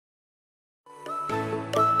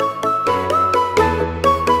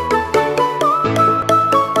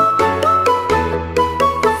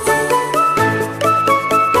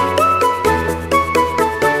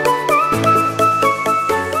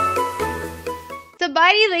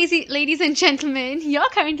Alrighty, ladies and gentlemen, you're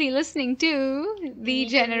currently listening to the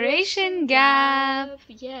Generation Gap.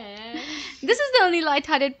 Yeah. This is the only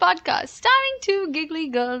lighthearted podcast starring two giggly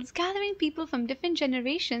girls gathering people from different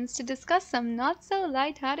generations to discuss some not so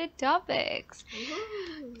lighthearted topics.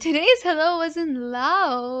 Woohoo. Today's hello was in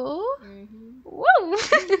Lao. Woo!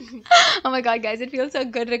 Oh my god, guys, it feels so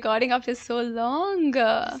good recording after so long.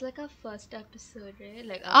 It's like our first episode, right?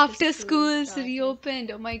 Like After schools started. reopened.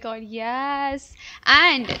 Oh my god, yes.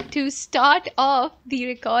 And to start off the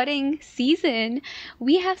recording season,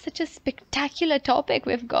 we have such a spectacular topic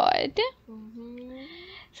we've got.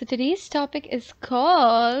 So today's topic is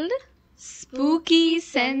called Spooky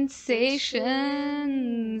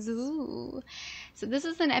Sensations. Ooh. So this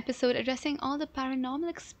is an episode addressing all the paranormal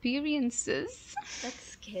experiences.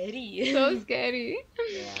 That's scary. So scary.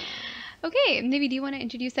 Yeah. Okay, Nivi, do you want to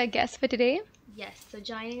introduce our guest for today? Yes, so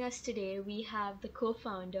joining us today, we have the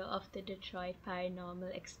co-founder of the Detroit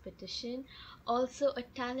Paranormal Expedition, also a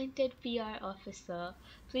talented PR officer.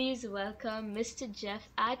 Please welcome Mr. Jeff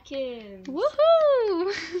Adkins.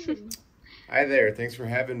 Woohoo! Hi there, thanks for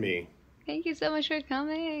having me. Thank you so much for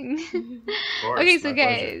coming. Of course, Okay, so my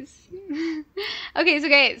pleasure.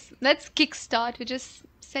 guys, let's kickstart with just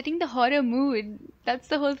setting the horror mood. That's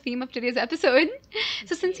the whole theme of today's episode.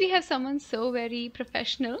 So since we have someone so very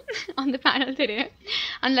professional on the panel today,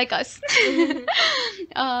 unlike us,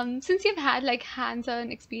 since you've had like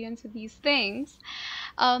hands-on experience with these things,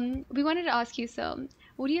 we wanted to ask you, so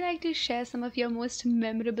would you like to share some of your most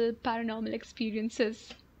memorable paranormal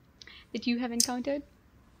experiences that you have encountered?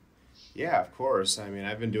 Yeah, of course. I mean,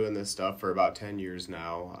 I've been doing this stuff for about 10 years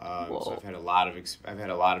now, so I've had a lot of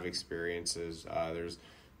experiences. There's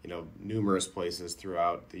numerous places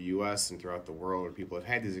throughout the U.S. and throughout the world where people have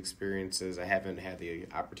had these experiences. I haven't had the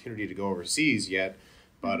opportunity to go overseas yet,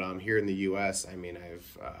 but here in the U.S., I mean,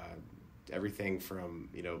 I've everything from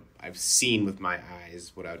I've seen with my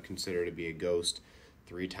eyes what I would consider to be a ghost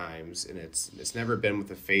 3 times, and it's never been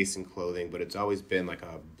with a face and clothing, but it's always been like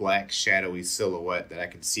a black shadowy silhouette that I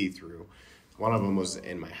could see through. One of them was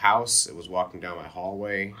in my house. It was walking down my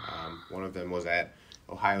hallway. One of them was at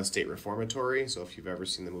Ohio State Reformatory. So if you've ever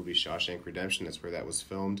seen the movie Shawshank Redemption, that's where that was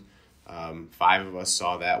filmed. 5 of us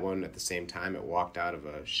saw that one at the same time. It walked out of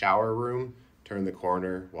a shower room, turned the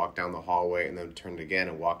corner, walked down the hallway, and then turned again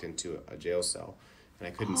and walked into a jail cell. And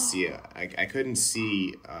I couldn't see it. I couldn't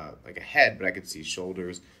see like a head, but I could see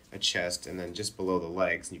shoulders, a chest, and then just below the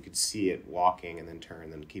legs, and you could see it walking and then turn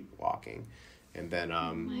and then keep walking. And then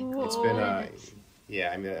it's been I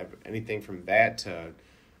mean, anything from that to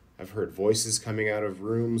I've heard voices coming out of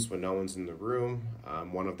rooms when no one's in the room.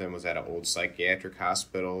 One of them was at an old psychiatric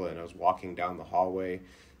hospital, and I was walking down the hallway,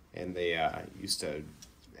 and they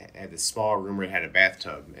had this small room where it had a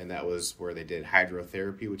bathtub, and that was where they did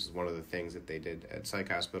hydrotherapy, which is one of the things that they did at psych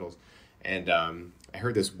hospitals. And I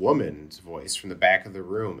heard this woman's voice from the back of the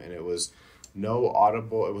room, and it was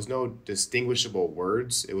no distinguishable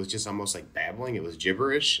words. It was just almost like babbling. It was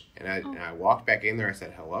gibberish. And I walked back in there. I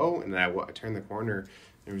said hello, and then I turned the corner.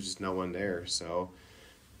 There was just no one there. So,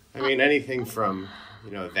 I mean, anything from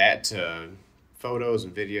that to photos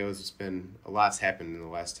and videos. It's been a lot's happened in the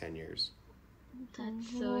last 10 years.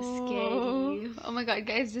 That's so scary. Oh my god,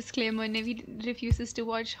 guys, disclaimer, Nivi refuses to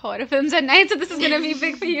watch horror films at night, so this is gonna be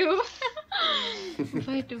big for you.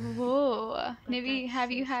 But whoa. Nivi,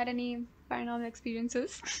 have you had any paranormal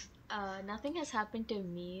experiences? Nothing has happened to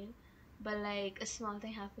me, but like a small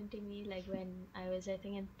thing happened to me like when I was, I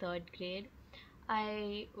think, in 3rd grade.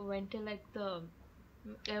 I went to my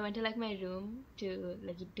room to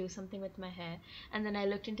like do something with my hair, and then I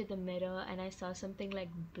looked into the mirror and I saw something like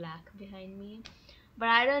black behind me. But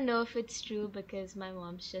I don't know if it's true because my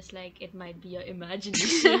mom's just like, it might be your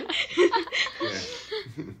imagination.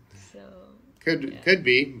 So could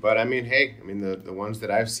be, but I mean, hey, the ones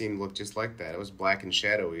that I've seen look just like that. It was black and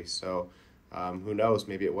shadowy, so who knows?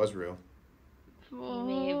 Maybe it was real. Whoa.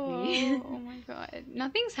 Maybe. Oh my god.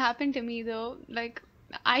 Nothing's happened to me though. Like,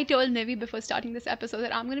 I told Nivi before starting this episode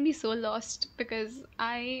that I'm gonna be so lost because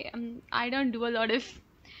I don't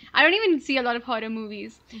even see a lot of horror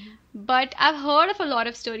movies. But I've heard of a lot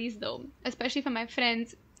of stories though, especially from my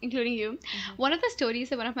friends, including you. One of the stories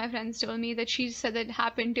that one of my friends told me that she said that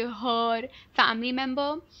happened to her family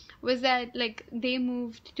member was that like they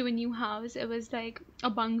moved to a new house. It was like a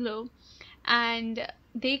bungalow, and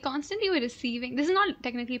they constantly were receiving, this is not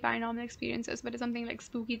technically paranormal experiences, but it's something like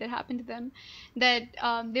spooky that happened to them, that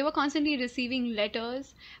they were constantly receiving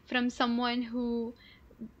letters from someone who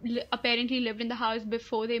apparently lived in the house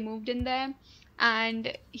before they moved in there,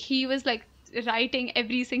 and he was like writing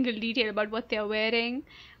every single detail about what they're wearing,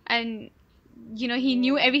 and he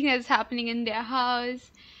knew everything that's happening in their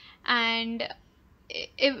house, and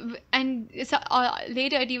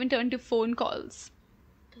later it even turned to phone calls.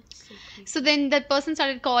 That's so creepy. So then that person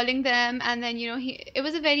started calling them, and then it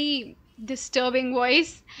was a very disturbing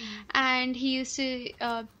voice, and he used to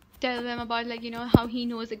tell them about, like, how he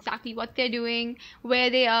knows exactly what they're doing,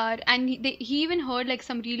 where they are, and he even heard like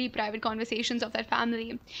some really private conversations of that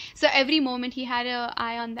family. So every moment he had an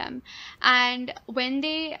eye on them, and when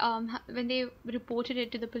they reported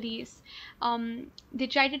it to the police, they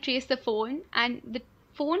tried to trace the phone, and the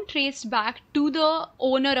phone traced back to the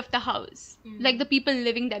owner of the house, like the people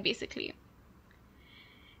living there basically.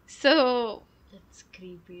 So That's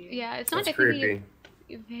creepy. yeah, it's not That's technically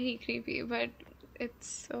creepy. very creepy, but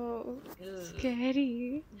it's so Ugh.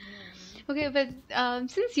 scary. Yeah. Okay,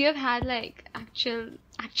 but since you have had like actual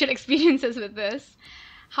experiences with this,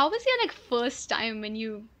 how was your like first time when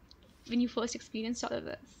you first experienced all of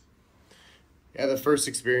this? Yeah, the first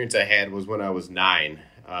experience I had was when I was 9.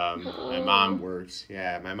 My mom Oh. worked.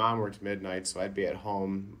 Yeah, my mom worked midnight, so I'd be at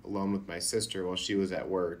home alone with my sister while she was at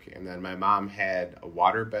work. And then my mom had a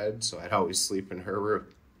water bed, so I'd always sleep in her room.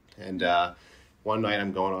 And one night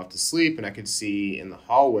I'm going off to sleep, and I could see in the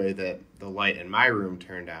hallway that the light in my room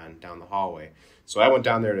turned on down the hallway. So I went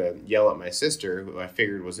down there to yell at my sister, who I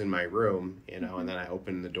figured was in my room, and then I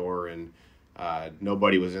opened the door, and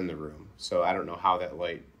nobody was in the room. So I don't know how that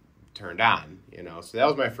light turned on, So that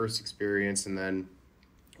was my first experience, and then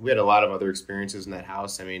we had a lot of other experiences in that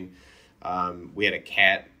house. I mean, we had a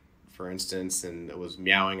cat, for instance, and it was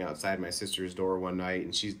meowing outside my sister's door one night,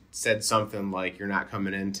 and she said something like, "You're not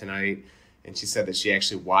coming in tonight." And she said that she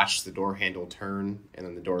actually watched the door handle turn, and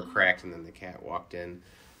then the door cracked, and then the cat walked in.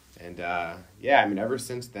 And yeah, I mean, ever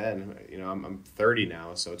since then, I'm 30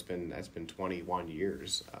 now, so that's been 21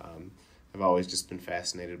 years. I've always just been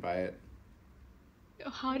fascinated by it.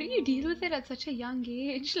 How do you deal with it at such a young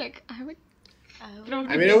age? Like, I would would probably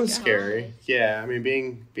I mean, be it was scared. scary. Yeah, I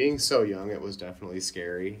mean, being so young, it was definitely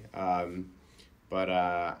scary. But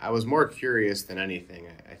I was more curious than anything,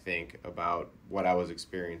 I think, about what I was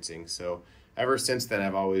experiencing. So ever since then,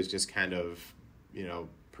 I've always just kind of,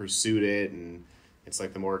 pursued it. And it's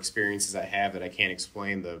like the more experiences I have that I can't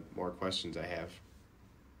explain, the more questions I have.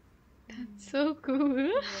 That's so cool.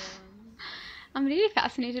 Yeah. I'm really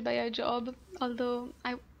fascinated by your job, although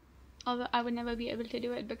I would never be able to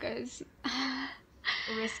do it because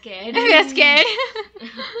We're scared. we're scared.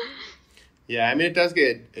 Yeah, I mean, it does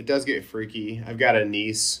get freaky. I've got a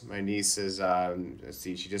niece. My niece is let's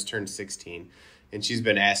see, she just turned 16, and she's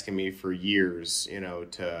been asking me for years,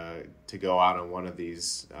 to go out on one of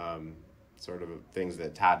these sort of things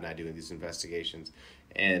that Todd and I do in these investigations.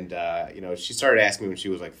 And she started asking me when she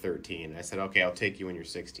was like 13. I said, "Okay, I'll take you when you're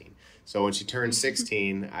 16." So when she turned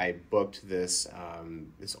 16, I booked this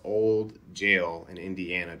old jail in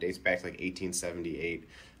Indiana, dates back to like 1878.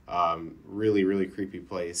 Really, really creepy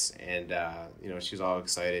place. And, she's all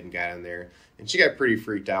excited and got in there. And she got pretty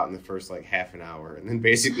freaked out in the first, like, half an hour. And then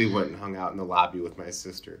basically went and hung out in the lobby with my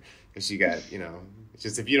sister. Because she got, it's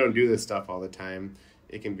just if you don't do this stuff all the time,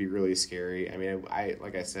 it can be really scary. I mean,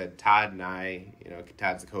 like I said, Todd and I,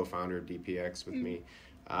 Todd's the co-founder of DPX with me.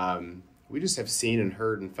 We just have seen and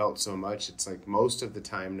heard and felt so much. It's like most of the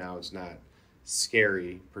time now it's not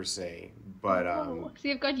scary per se. But, So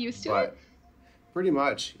you've got used to but it? pretty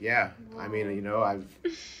much, yeah. I mean, I've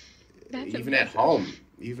That's even at impressive.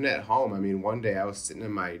 home. I mean, one day I was sitting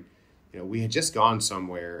in my, we had just gone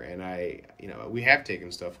somewhere, and we have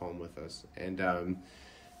taken stuff home with us, and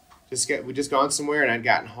we just gone somewhere, and I'd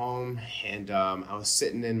gotten home, and I was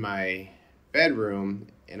sitting in my bedroom,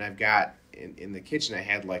 and I've got in the kitchen I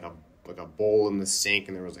had like a bowl in the sink,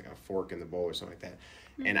 and there was like a fork in the bowl or something like that.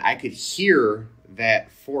 And I could hear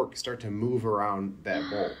that fork start to move around that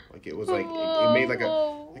bowl. Like it was like it made like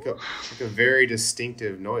a very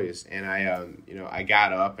distinctive noise. And I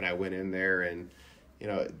got up and I went in there, and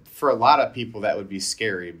for a lot of people that would be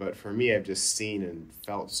scary, but for me, I've just seen and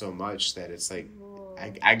felt so much that it's like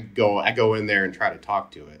I go in there and try to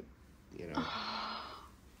talk to it.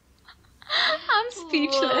 I'm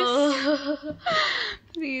speechless. Whoa.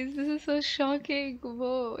 Please, this is so shocking.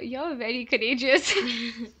 Whoa, you're very courageous.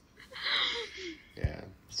 Yeah,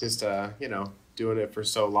 it's just doing it for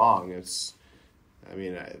so long.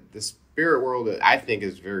 The spirit world, I think,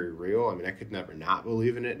 is very real. I mean, I could never not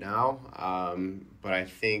believe in it now. But I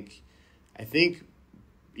think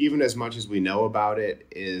even as much as we know about it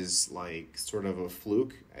is like sort of a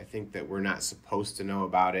fluke. I think that we're not supposed to know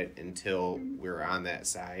about it until we're on that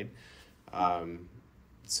side.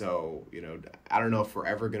 So, I don't know if we're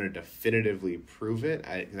ever going to definitively prove it,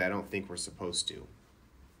 because I don't think we're supposed to.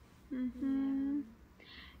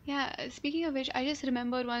 Yeah, speaking of which, I just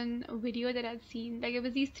remembered one video that I'd seen. Like, it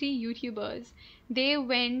was these three YouTubers. They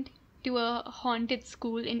went to a haunted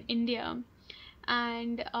school in India,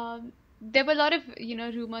 and there were a lot of,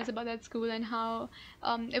 rumors about that school and how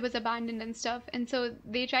it was abandoned and stuff. And so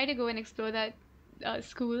they tried to go and explore that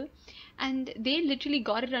school, and they literally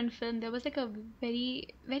got it on film. There was like a very,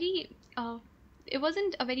 very it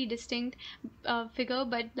wasn't a very distinct figure,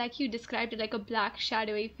 but like you described it, like a black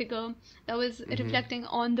shadowy figure that was reflecting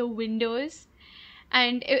on the windows.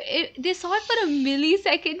 And they saw it for a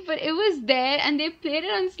millisecond, but it was there, and they played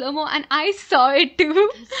it on slow mo, and I saw it too.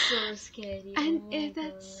 That's so scary. And Oh my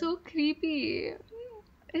that's God. so creepy.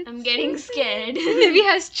 I'm getting scared. Maybe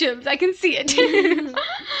has chills. I can see it.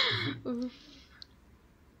 Oof.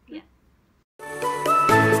 Yeah.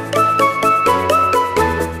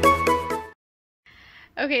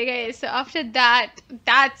 Okay, guys. So after that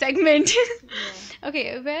segment, Yeah.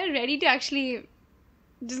 okay, we're ready to actually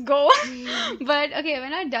just go. But okay, we're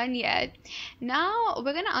not done yet. Now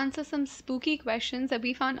we're gonna answer some spooky questions that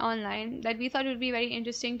we found online that we thought would be very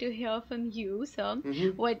interesting to hear from you. So,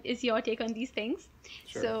 what is your take on these things?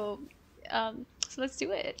 Sure. So let's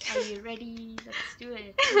do it. Are you ready? Let's do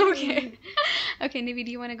it. Okay. Okay, Nivi,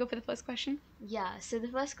 do you want to go for the first question? Yeah, so the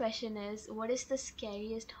first question is, what is the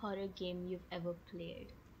scariest horror game you've ever played?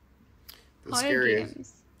 The Horror scariest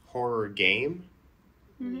games. horror game?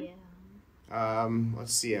 Yeah.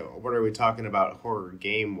 Let's see. What are we talking about horror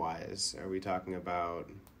game wise? Are we talking about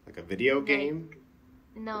like a video game?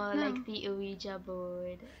 No, No. like the Ouija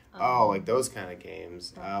board. Oh, like those kind of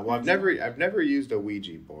games. Well, I've never used a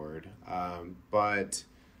Ouija board. But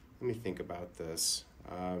let me think about this.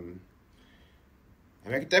 I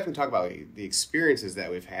mean, I could definitely talk about like, the experiences that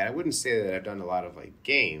we've had. I wouldn't say that I've done a lot of like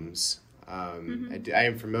games. I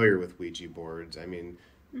am familiar with Ouija boards. I mean,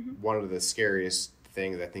 one of the scariest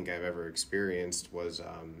things I think I've ever experienced was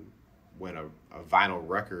when a vinyl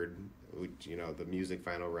record, the music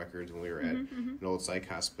vinyl records when we were at an old psych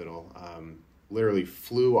hospital, literally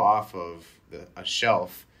flew off of a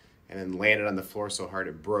shelf and then landed on the floor so hard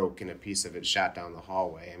it broke and a piece of it shot down the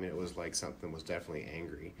hallway. I mean, it was like something was definitely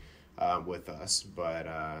angry with us. But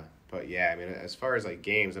yeah, I mean, as far as like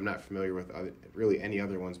games, I'm not familiar with really any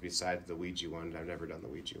other ones besides the Ouija one. I've never done the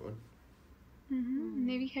Ouija one.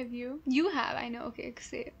 Maybe have you? You have, I know. Okay,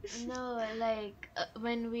 say it. No, like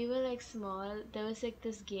when we were like small, there was like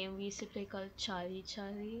this game we used to play called Charlie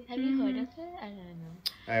Charlie. Have you heard of it? I don't know.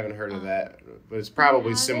 I haven't heard of that, but it's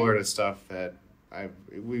probably have similar it? to stuff that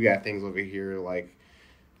we got things over here like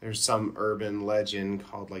there's some urban legend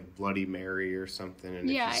called like Bloody Mary or something, and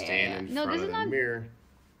Yeah, if you yeah, stand yeah. in No, front this of is the not- mirror.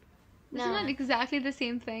 This is not exactly the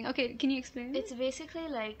same thing. Okay, can you explain? It's basically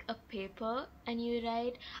like a paper and you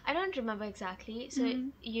write, I don't remember exactly. So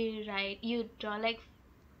you draw like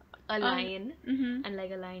a line and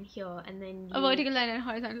like a line here, and then A vertical line and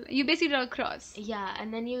horizontal. You basically draw a cross. yeah,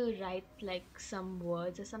 and then you write like some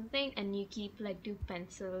words or something, and you keep like two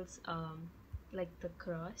pencils like the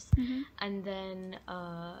cross, and then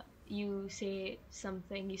you say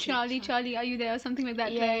something. You say Charlie, Charlie, are you there? Or something like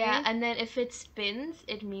that. yeah, right? yeah, and then if it spins,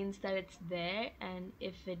 it means that it's there, and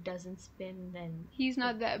if it doesn't spin, then He's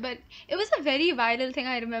not there. But it was a very viral thing,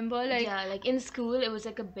 I remember. Like, yeah, like in school, it was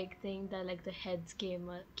like a big thing that like the heads came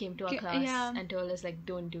to our class yeah. and told us like,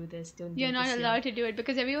 don't do this, don't do you're not this. allowed to do it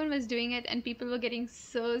because everyone was doing it and people were getting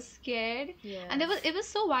so scared. Yeah. And it was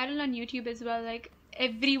so viral on YouTube as well. Like,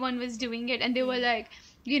 everyone was doing it and they were like,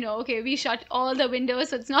 okay, we shut all the windows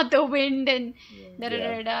so it's not the wind and da da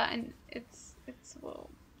da da, and it's whoa.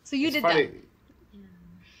 So you It's did funny. that.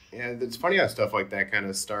 Yeah, it's funny how stuff like that kind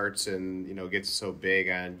of starts and gets so big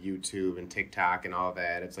on YouTube and TikTok and all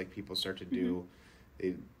that. It's like people start to do.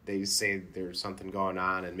 They say there's something going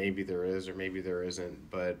on and maybe there is or maybe there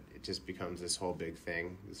isn't, but it just becomes this whole big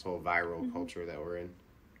thing, this whole viral culture that we're in.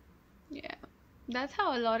 Yeah, that's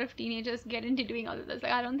how a lot of teenagers get into doing all of this.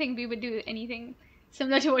 Like, I don't think we would do anything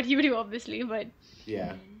similar to what you do, obviously, but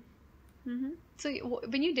Yeah. so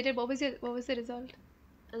when you did it, what was the result?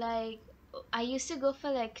 Like I used to go for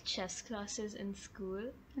like chess classes in school.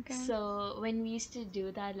 Okay. So when we used to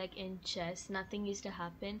do that, like in chess, nothing used to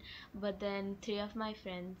happen. But then three of my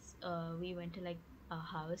friends, we went to like a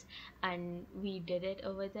house and we did it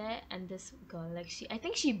over there. And this girl, like I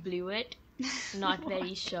think she blew it. Not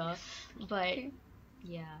very sure, but Okay.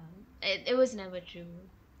 yeah, it was never true.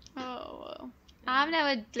 Oh, well. I've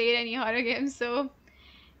never played any horror games, so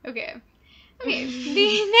okay. Okay,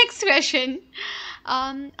 the next question.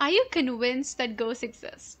 Are you convinced that ghosts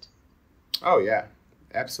exist? Oh yeah,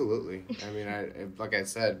 absolutely. I mean, like I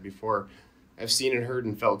said before, I've seen and heard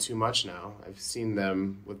and felt too much now. I've seen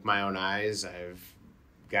them with my own eyes. I've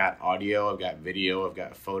got audio, I've got video, I've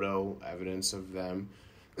got photo evidence of them.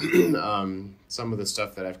 Some of the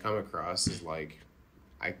stuff that I've come across is like,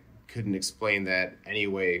 I couldn't explain that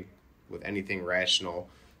anyway with anything rational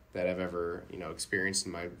that I've ever, experienced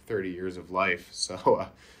in my 30 years of life. So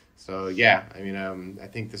yeah, I mean, I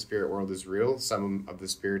think the spirit world is real. Some of the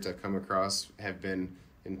spirits I've come across have been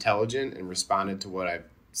intelligent and responded to what I've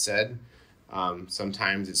said.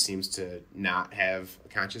 Sometimes it seems to not have a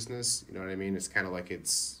consciousness. You know what I mean? It's kind of like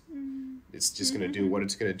it's just going to do what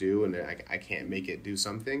it's going to do, and I can't make it do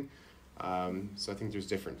something. So I think there's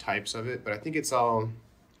different types of it, but I think it's all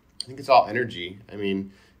energy. I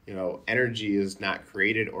mean, energy is not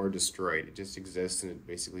created or destroyed. It just exists and it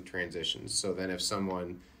basically transitions. So then if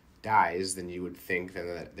someone dies, then you would think then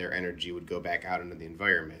that their energy would go back out into the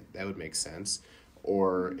environment. That would make sense.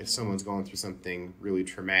 Or if someone's going through something really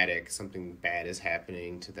traumatic, something bad is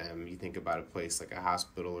happening to them, you think about a place like a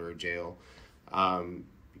hospital or a jail,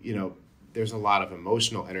 there's a lot of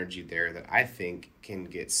emotional energy there that I think can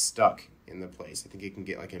get stuck in the place. I think it can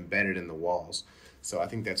get like embedded in the walls. So I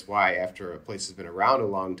think that's why after a place has been around a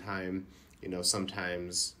long time,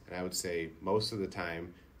 sometimes, and I would say most of the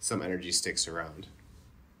time, some energy sticks around.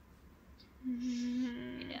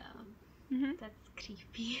 Yeah, that's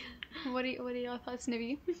creepy. What are your thoughts,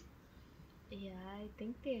 Nivi? Yeah, I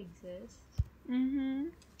think they exist. I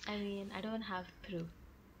mean, I don't have proof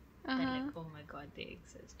that like, oh my god, they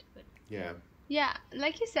exist, but yeah,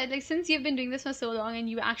 like you said, like since you've been doing this for so long and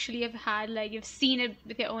you actually have had, like, you've seen it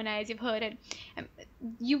with your own eyes, you've heard it,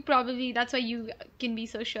 you probably, that's why you can be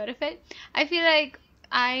so sure of it. I feel like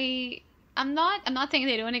I'm not saying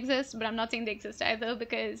they don't exist, but I'm not saying they exist either,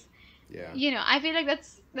 because I feel like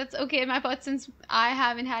that's okay in my part, since I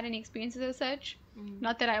haven't had any experiences as such.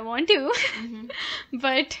 Not that I want to,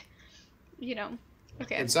 but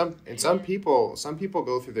okay. And some people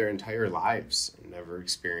go through their entire lives and never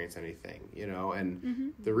experience anything,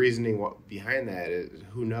 and the reasoning behind that is,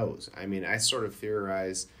 who knows? I mean, I sort of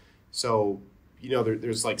theorize. So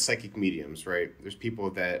there's like psychic mediums, right? There's people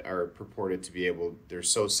that are purported to be they're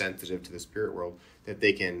so sensitive to the spirit world that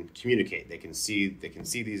they can communicate. They can see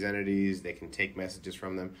these entities. They can take messages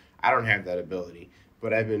from them. I don't have that ability,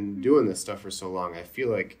 but I've been doing this stuff for so long. I feel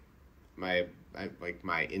like my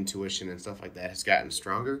intuition and stuff like that has gotten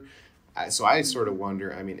stronger. So I sort of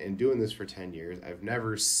wonder, I mean, in doing this for 10 years, I've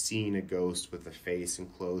never seen a ghost with a face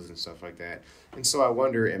and clothes and stuff like that. And so I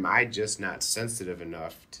wonder, am I just not sensitive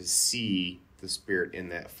enough to see the spirit in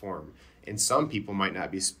that form? And some people might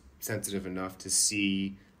not be sensitive enough to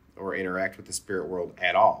see or interact with the spirit world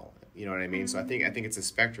at all. You know what I mean? So I think it's a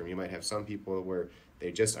spectrum. You might have some people where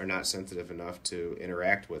they just are not sensitive enough to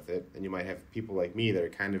interact with it. And you might have people like me that are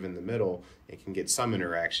kind of in the middle and can get some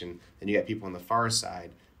interaction. Then you got people on the far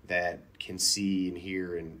side that can see and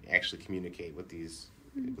hear and actually communicate with these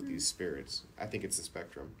spirits. I think it's a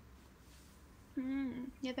spectrum.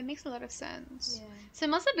 Yeah, that makes a lot of sense. Yeah. So it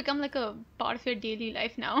must have become like a part of your daily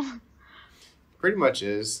life now. Pretty much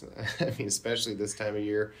is. I mean, especially this time of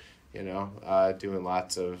year, doing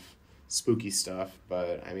lots of spooky stuff.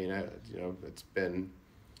 But I mean, it's been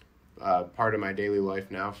part of my daily life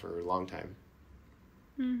now for a long time.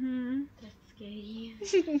 That's scary.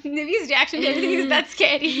 Nivi's reaction to everything is, that's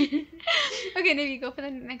scary. Okay, Nivi, go for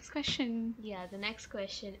the next question. Yeah, the next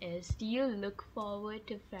question is, do you look forward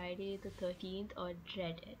to Friday the 13th or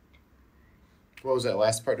dread it? What was that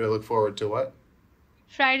last part? Do I look forward to what?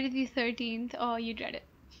 Friday the 13th, or you dread it?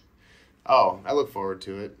 Oh, I look forward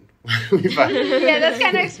to it. Yeah, that's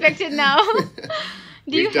kind of expected now.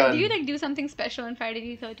 Do you like do something special on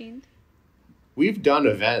Friday the 13th? We've done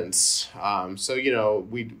events. So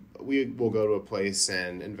we will go to a place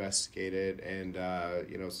and investigate it, and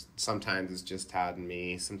sometimes it's just Todd and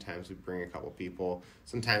me. Sometimes we bring a couple people.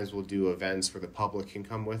 Sometimes we'll do events where the public can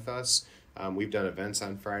come with us. We've done events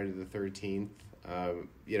on Friday the 13th.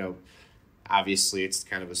 Obviously it's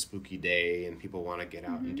kind of a spooky day and people want to get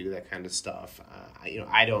out and do that kind of stuff.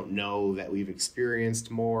 I don't know that we've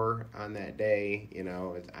experienced more on that day.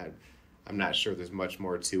 I'm not sure there's much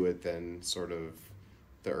more to it than sort of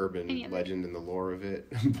the urban legend and the lore of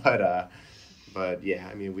it. But yeah,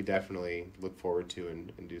 I mean, we definitely look forward to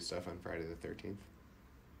and do stuff on Friday the 13th.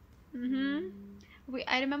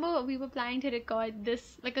 I remember we were planning to record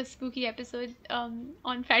this, like a spooky episode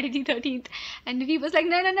on Friday the 13th, and Nivi was like,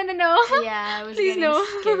 no. Yeah, I was please getting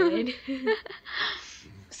scared.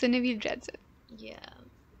 So Nivi dreads it. Yeah.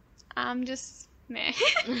 I'm just meh.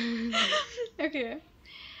 Okay.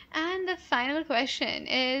 And the final question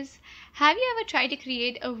is, have you ever tried to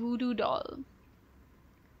create a voodoo doll?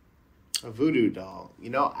 A voodoo doll.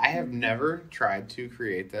 I have never tried to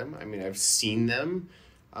create them. I mean, I've seen them.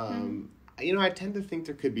 I tend to think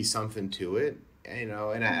there could be something to it, and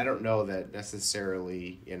I don't know that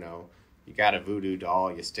necessarily, you got a voodoo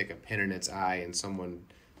doll, you stick a pin in its eye, and the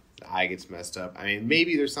eye gets messed up. I mean,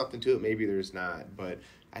 maybe there's something to it, maybe there's not, but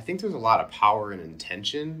I think there's a lot of power and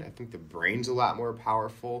intention. I think the brain's a lot more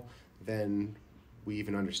powerful than we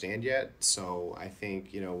even understand yet. So I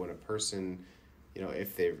think, when a person,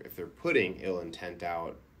 if they're putting ill intent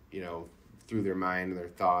out, through their mind and their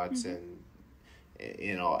thoughts, and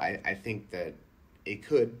I think that it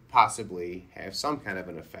could possibly have some kind of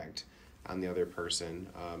an effect on the other person,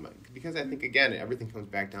 because I think, again, everything comes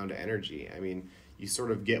back down to energy. I mean, you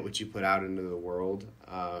sort of get what you put out into the world,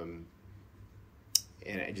 and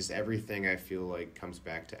just everything, I feel like, comes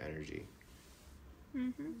back to energy.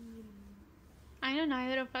 I know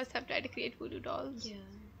neither of us have tried to create voodoo dolls. Yeah.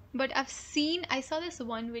 But I saw this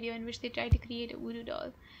one video in which they tried to create a voodoo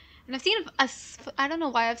doll. And I don't know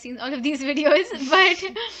why I've seen all of these videos,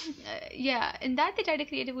 but yeah, in that they tried to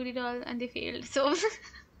create a voodoo doll and they failed. So,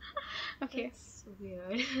 okay. That's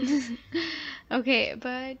weird. Okay,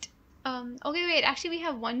 but, okay, wait, actually we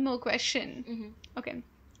have one more question. Mm-hmm. Okay,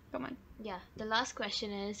 come on. Yeah, the last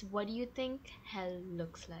question is, what do you think hell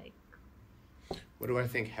looks like? What do I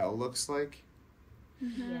think hell looks like?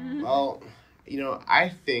 Yeah. Well, I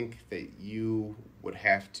think that you would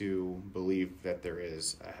have to believe that there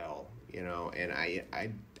is a hell, and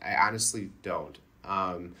I honestly don't.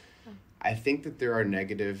 I think that there are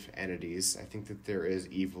negative entities. I think that there is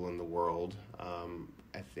evil in the world.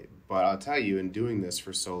 But I'll tell you, in doing this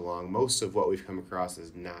for so long, most of what we've come across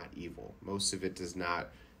is not evil. Most of it does not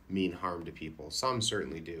mean harm to people. Some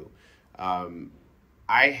certainly do.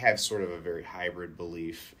 I have sort of a very hybrid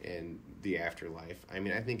belief in the afterlife. I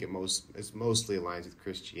mean, I think it's mostly aligns with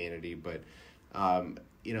Christianity, but,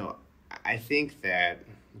 I think that,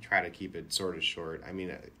 try to keep it sort of short. I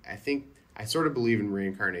mean, I think I sort of believe in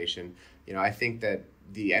reincarnation. I think that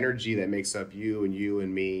the energy that makes up you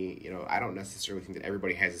and me, I don't necessarily think that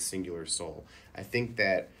everybody has a singular soul. I think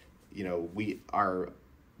that, we are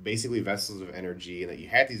basically vessels of energy, and that you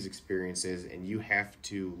have these experiences and you have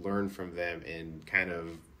to learn from them and kind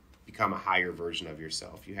of become a higher version of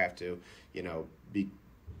yourself. You have to,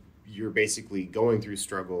 you're basically going through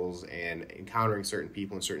struggles and encountering certain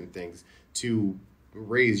people and certain things to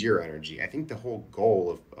raise your energy. I think the whole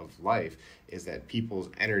goal of life is that people's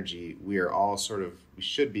energy, we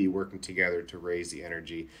should be working together to raise the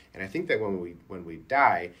energy. And I think that when we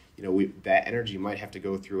die, that energy might have to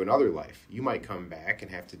go through another life. You might come back and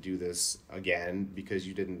have to do this again because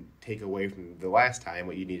you didn't take away from the last time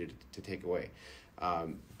what you needed to take away.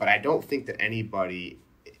 But I don't think that anybody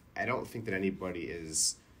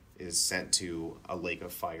is sent to a lake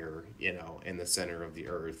of fire, in the center of the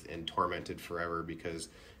earth and tormented forever because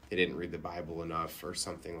they didn't read the Bible enough or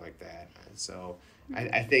something like that. So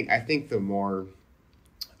I think the more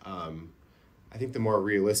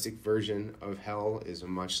realistic version of hell is a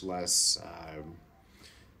much less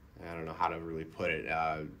I don't know how to really put it,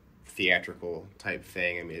 theatrical type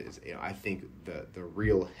thing. I mean, I think the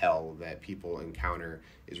real hell that people encounter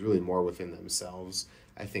is really more within themselves.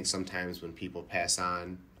 I think sometimes when people pass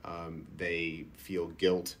on, they feel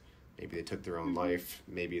guilt. Maybe they took their own life.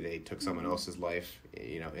 Maybe they took someone else's life,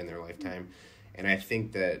 in their lifetime. And I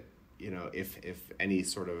think that, if any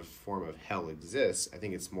sort of form of hell exists, I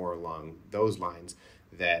think it's more along those lines,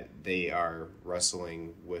 that they are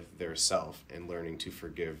wrestling with their self and learning to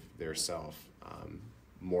forgive their self,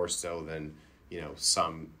 more so than,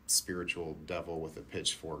 some spiritual devil with a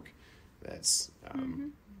pitchfork that's,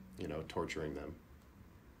 torturing them.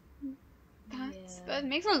 That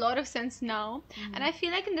makes a lot of sense now. And I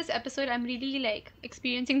feel like in this episode I'm really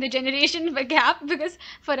experiencing the generation gap, because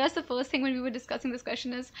for us the first thing when we were discussing this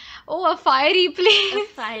question is, a fiery place. A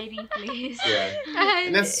fiery place. Yeah.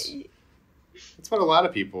 And that's what a lot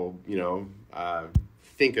of people,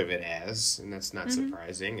 think of it as, and that's not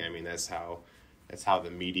surprising. I mean, that's how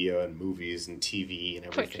the media and movies and TV and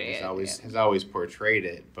everything has always portrayed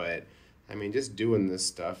it. But I mean, just doing this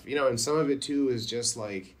stuff, and some of it too is just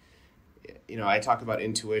like, I talk about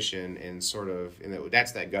intuition and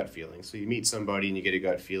that's that gut feeling. So you meet somebody and you get a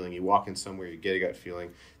gut feeling. You walk in somewhere, you get a gut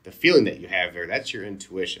feeling. The feeling that you have there, that's your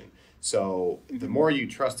intuition. So the more you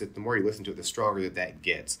trust it, the more you listen to it, the stronger that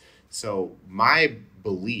gets. So my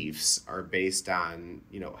beliefs are based on,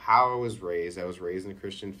 how I was raised. I was raised in a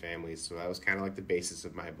Christian family, so that was kind of like the basis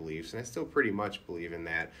of my beliefs. And I still pretty much believe in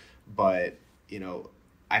that. But,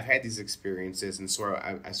 I've had these experiences, and so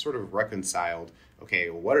I sort of reconciled, okay,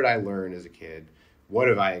 what did I learn as a kid? What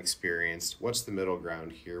have I experienced? What's the middle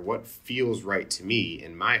ground here? What feels right to me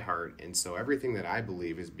in my heart? And so everything that I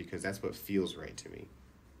believe is because that's what feels right to me.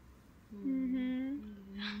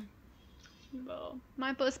 Well,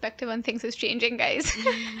 my perspective on things is changing, guys.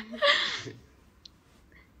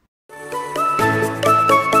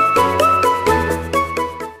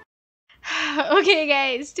 Okay,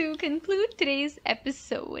 guys, to conclude today's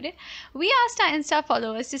episode, we asked our Insta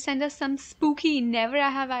followers to send us some spooky never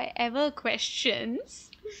have I ever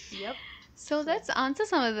questions. Yep. So let's answer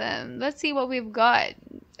some of them. Let's see what we've got.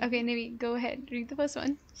 Okay, Nivi, go ahead. Read the first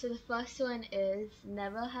one. So the first one is,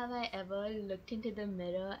 never have I ever looked into the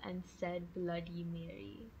mirror and said Bloody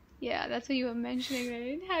Mary. Yeah, that's what you were mentioning,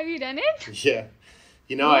 right? Have you done it? Yeah.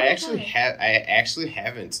 You know, Oh, I actually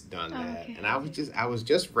haven't done that. Okay. And I was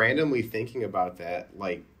just randomly thinking about that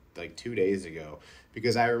like 2 days ago,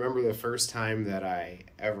 because I remember the first time that I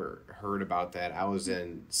ever heard about that, I was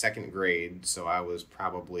in second grade, so I was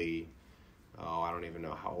probably, I don't even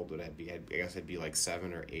know how old would I be. I guess I'd be like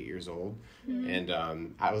 7 or 8 years old. And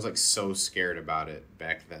I was like so scared about it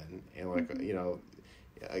back then. And like, you know,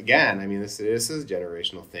 again, I mean, this is a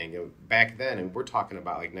generational thing. Back then, and we're talking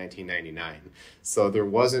about like 1999, so there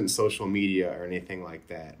wasn't social media or anything like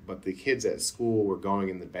that. But the kids at school were going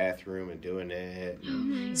in the bathroom and doing it,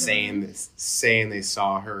 and saying they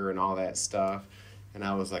saw her and all that stuff. And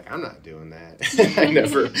I was like, I'm not doing that. I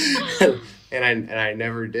never, and I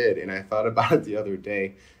never did. And I thought about it the other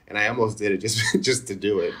day, and I almost did it just to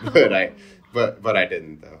do it, but I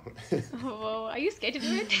didn't though. Whoa, are you scared to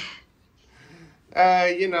do it?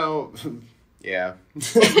 You know, yeah.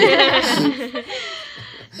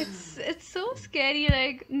 It's so scary.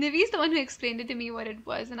 Like, Nivi's the one who explained it to me what it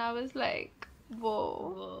was, and I was like,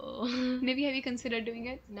 whoa. Whoa. Nivi, have you considered doing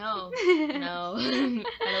it? No. No. I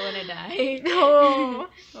don't want to die. No.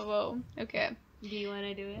 Whoa. Okay. Do you want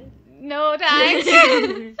to do it? No, thanks.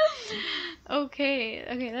 Okay,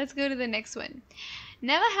 let's go to the next one.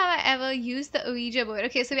 Never have I ever used the Ouija board.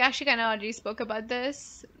 Okay, so we actually kind of already spoke about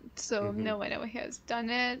this. So no one ever has done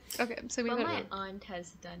it. Okay, so we But got my it. aunt has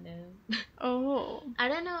done it. Oh. I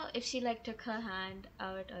don't know if she like took her hand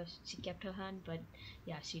out or she kept her hand, but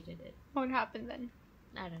yeah, she did it. What happened then?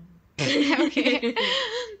 I don't know. Okay.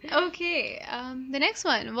 Okay. The next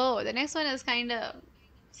one. Whoa, the next one is kind of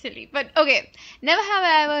silly. But okay. Never have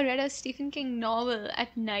I ever read a Stephen King novel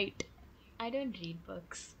at night. I don't read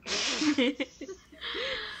books.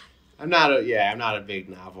 I'm not a big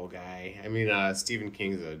novel guy. I mean, Stephen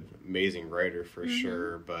King's an amazing writer for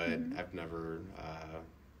sure, but I've never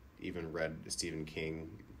even read a Stephen King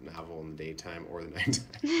novel in the daytime or the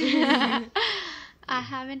nighttime. I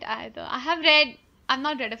haven't either. I've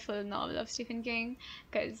not read a full novel of Stephen King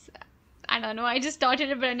because I don't know. I just started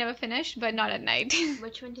it, but I never finished. But not at night.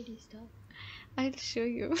 Which one did you start? I'll show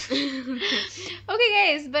you. Okay,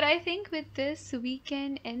 guys, but I think with this we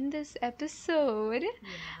can end this episode. Yeah.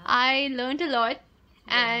 I learned a lot,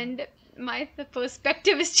 and my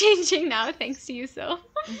perspective is changing now thanks to you, so.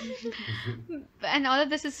 And all of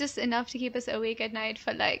this is just enough to keep us awake at night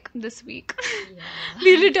for like this week. Yeah.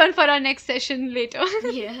 We'll return for our next session later.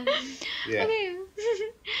 Yeah. Yeah. Okay.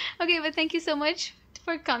 Okay, but thank you so much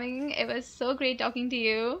for coming. It was so great talking to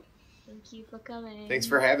you. Thank you for coming. Thanks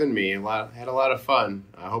for having me. Had a lot of fun.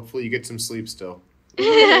 Hopefully you get some sleep still.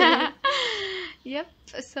 Yep.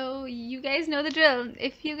 So you guys know the drill.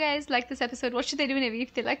 If you guys like this episode, what should they do, Nivi,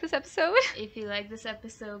 if they like this episode? If you like this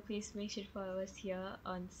episode, please make sure to follow us here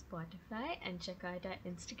on Spotify and check out our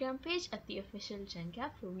Instagram page at the official GenGap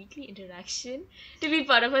for weekly interaction to be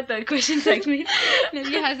part of our third question segment.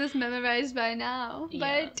 Nivi has this memorized by now. Yeah.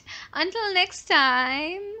 But until next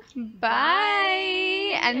time,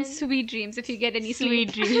 bye. And sweet dreams if you get any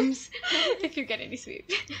Sweet sleep. dreams. If you get any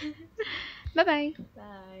sleep. Bye-bye.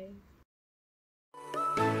 Bye.